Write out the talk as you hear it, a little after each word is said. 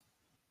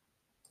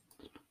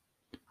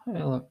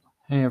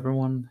Hey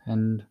everyone,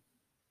 and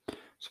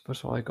so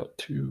first of all, I got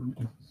two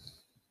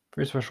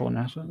very special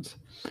announcements.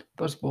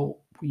 First of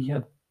all, we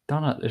have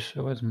done it. This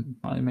show has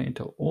finally made it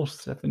to all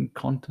 7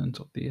 continents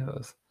of the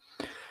Earth.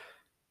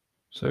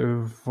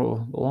 So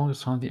for the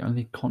longest time, the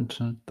only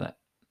continent that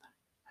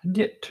had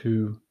yet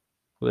to,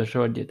 well, the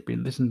show had yet to be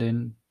listened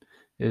in,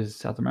 is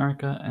South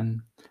America, and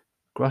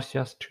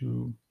gracias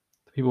to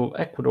the people of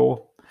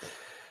Ecuador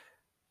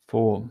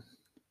for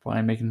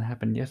finally making that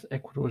happen. Yes,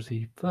 Ecuador is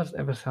the first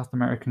ever South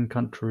American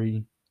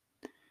country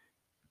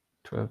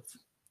to have,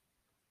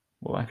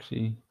 well,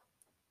 actually,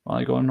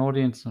 finally got an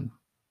audience in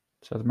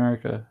South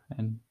America,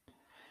 and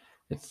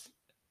it's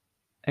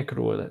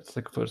Ecuador that's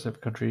the first ever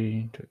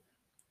country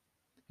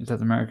in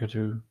South America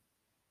to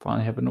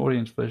finally have an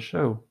audience for the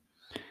show.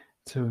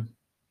 So,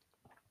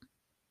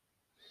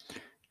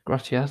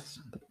 gracias,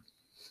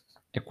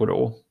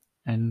 Ecuador.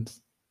 And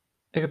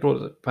Ecuador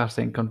is a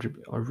fascinating country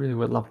I really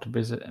would love to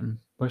visit, and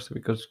mostly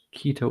because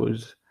Quito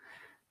is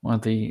one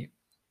of the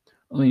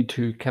only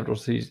 2 capital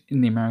cities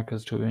in the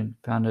Americas to have been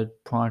founded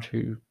prior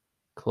to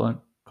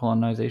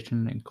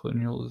colonization and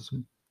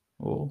colonialism,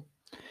 or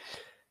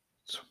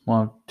it's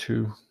one of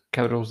 2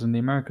 capitals in the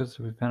Americas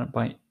to be founded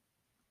by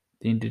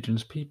the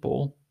indigenous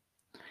people,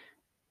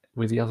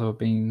 with the other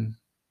being,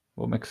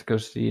 well, Mexico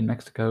City in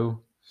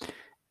Mexico.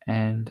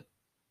 And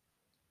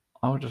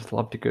I would just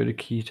love to go to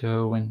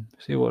Quito and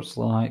see what it's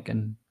like,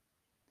 and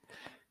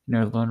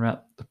learn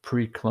about the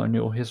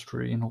pre-colonial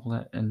history and all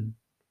that, and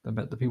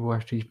about the people who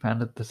actually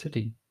founded the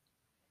city.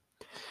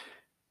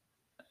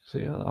 So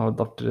yeah, I would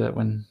love to do that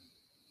when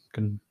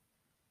I'd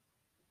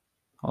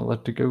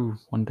love to go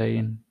one day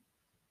and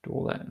do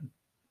all that and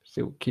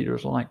see what Quito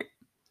is like.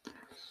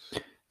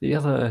 The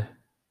other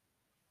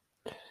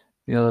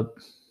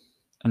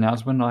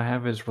announcement I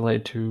have is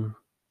related to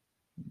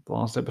the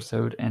last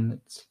episode, and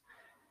it's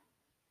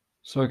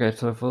so okay.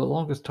 So for the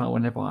longest time,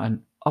 whenever I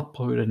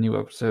upload a new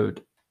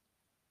episode,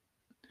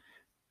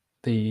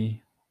 the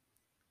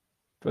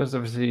first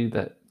obviously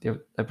that the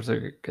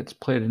episode gets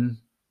played in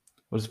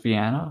was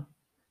Vienna.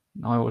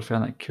 And I always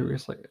found that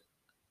curious, like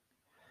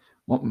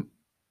what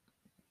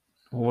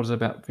was it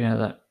about Vienna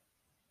that,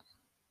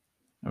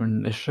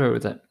 in this show,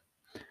 that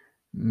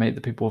made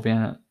the people of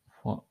Vienna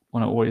want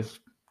to always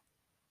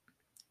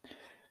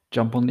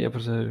jump on the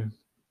episode,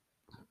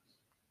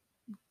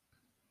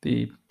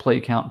 the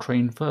play count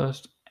train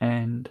first,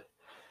 and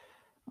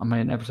I made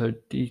an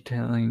episode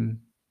detailing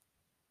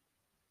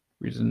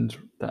reasons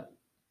that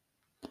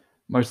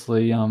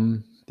mostly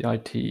the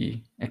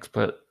IT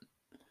expert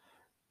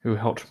who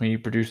helped me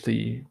produce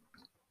the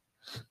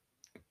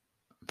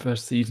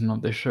first season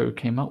of this show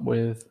came up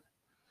with,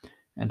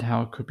 and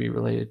how it could be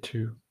related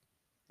to,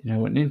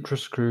 an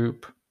interest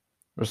group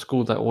or a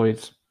school that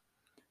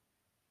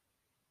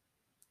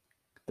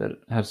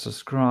has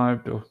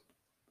subscribed or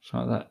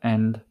something like that,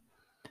 and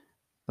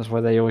that's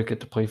why they always get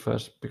to play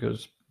first,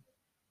 because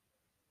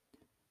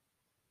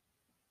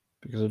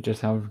of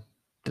just how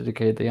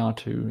dedicated they are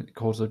to the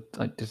cause of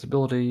like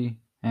disability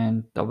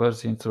and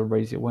diversity, and sort of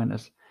raise the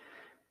awareness.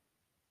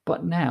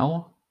 But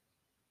now,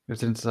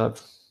 since the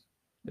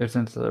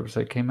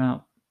episode came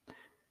out,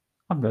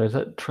 I've noticed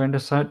that trend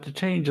has started to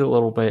change a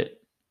little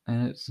bit,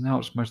 and it's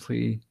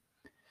mostly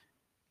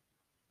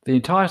the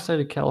entire state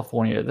of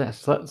California.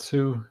 That's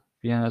who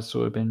Vienna's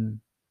sort of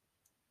been.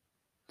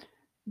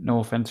 No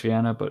offense,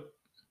 Vienna, but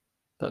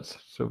that's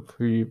sort of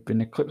who you've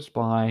been eclipsed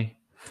by.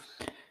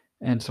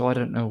 And so I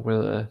don't know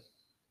whether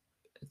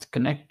it's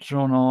connected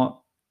or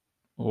not,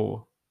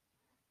 or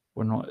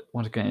not.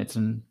 Once again, it's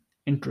an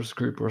interest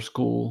group or a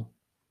school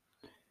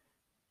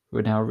who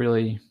are now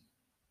who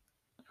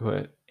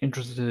are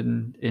interested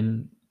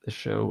in the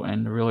show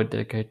and really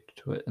dedicated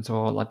to it. And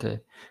so I'd like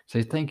to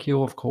say thank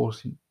you, of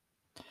course.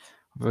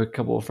 I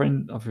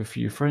have a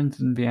few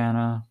friends in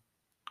Vienna.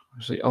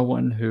 Actually,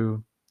 Owen,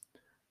 who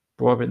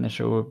brought up in the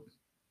show a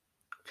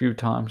few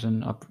times,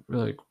 and I'm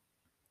really,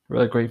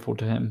 really grateful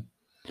to him.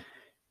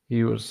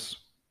 He was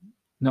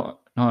not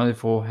only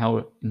for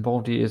how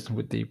involved he is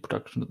with the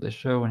production of the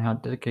show and how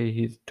dedicated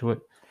he is to it,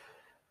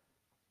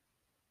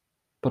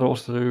 but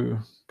also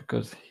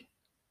because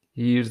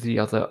he is the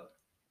other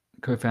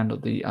co-founder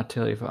of the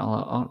Atelier for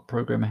Art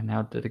program, and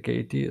how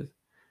dedicated he is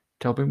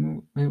to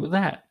helping me with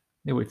that.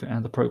 Yeah, we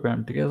found the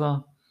program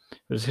together.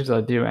 It was his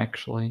idea,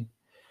 actually.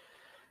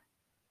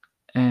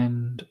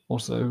 And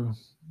also,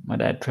 my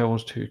dad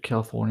travels to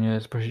California,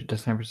 especially to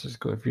San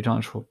Francisco, a few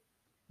times for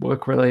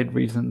work-related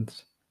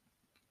reasons.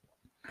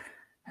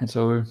 And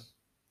so,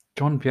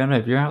 John Piano,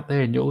 if you're out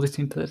there and you're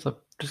listening to this, I've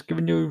just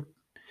given you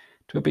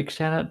a big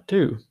shout out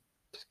too.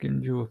 Just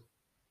giving you a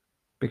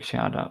big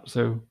shout out.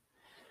 So,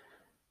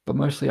 but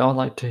mostly I'd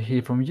like to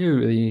hear from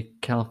you, the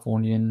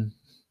Californian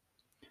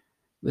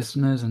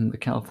listeners and the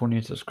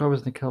Californian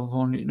subscribers and the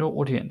Californian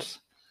audience.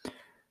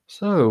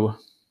 So,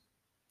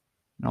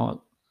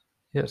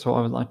 so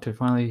I would like to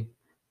finally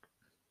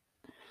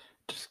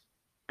just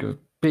give a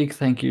big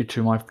thank you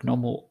to my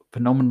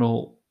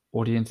phenomenal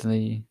audience in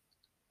the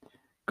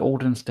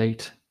Golden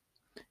State,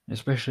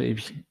 especially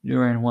if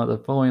you're in one of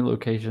the following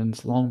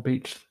locations: Long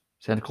Beach,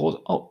 Santa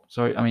Claus. Oh,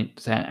 sorry, I mean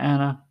Santa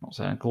Ana, not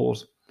Santa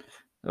Claus.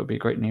 That would be a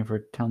great name for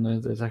a town.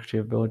 There's actually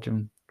a village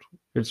in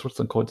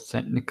Switzerland called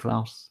St.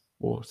 Nicholas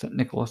or St.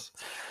 Nicholas.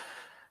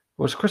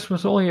 Well, it's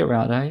Christmas all year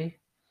round, eh?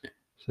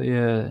 So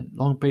yeah,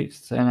 Long Beach,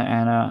 Santa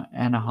Ana,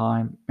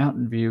 Anaheim,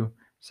 Mountain View,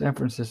 San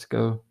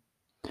Francisco,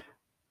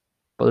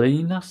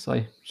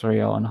 Bolinas.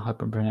 Sorry, I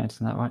hope I'm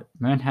pronouncing that right.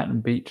 Manhattan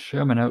Beach,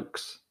 Sherman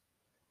Oaks,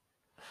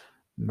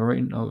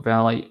 Moreno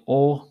Valley,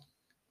 or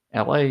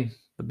LA,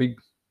 the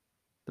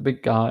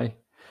big guy.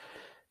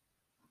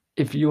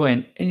 If you are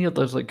in any of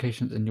those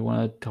locations and you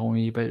want to tell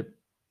me about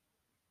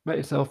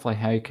yourself, like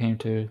how you came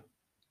to,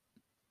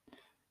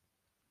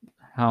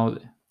 how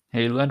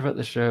you learned about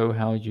the show,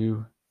 how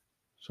you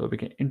sort of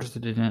became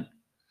interested in it,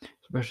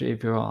 especially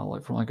if you're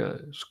like from like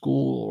a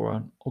school or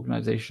an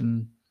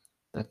organization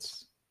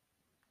that's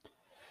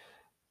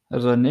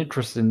has an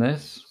interest in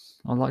this,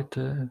 I'd like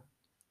to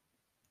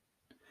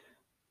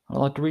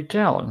reach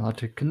out. I'd like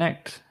to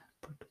connect,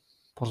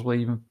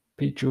 possibly even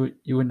feature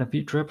you in a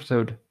future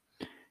episode.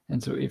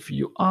 And so, if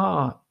you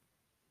are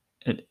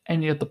at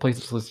any of the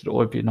places listed,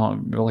 or if you're not,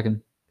 you're like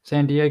in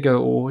San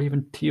Diego or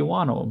even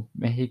Tijuana or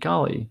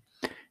Mexicali,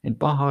 in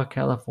Baja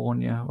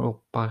California or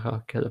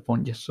Baja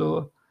California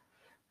Sur,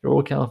 they're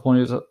all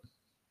Californias. At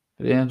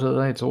the end of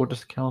the day, it's all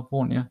just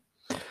California.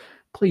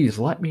 Please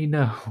let me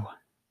know.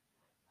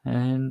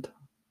 And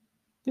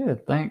yeah,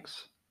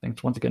 thanks.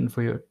 Thanks once again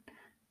for your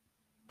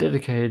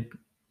dedicated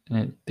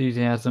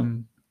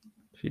enthusiasm,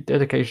 your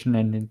dedication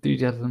and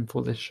enthusiasm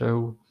for this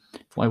show,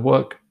 for my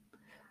work.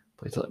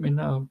 Please let me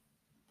know.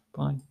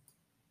 Bye.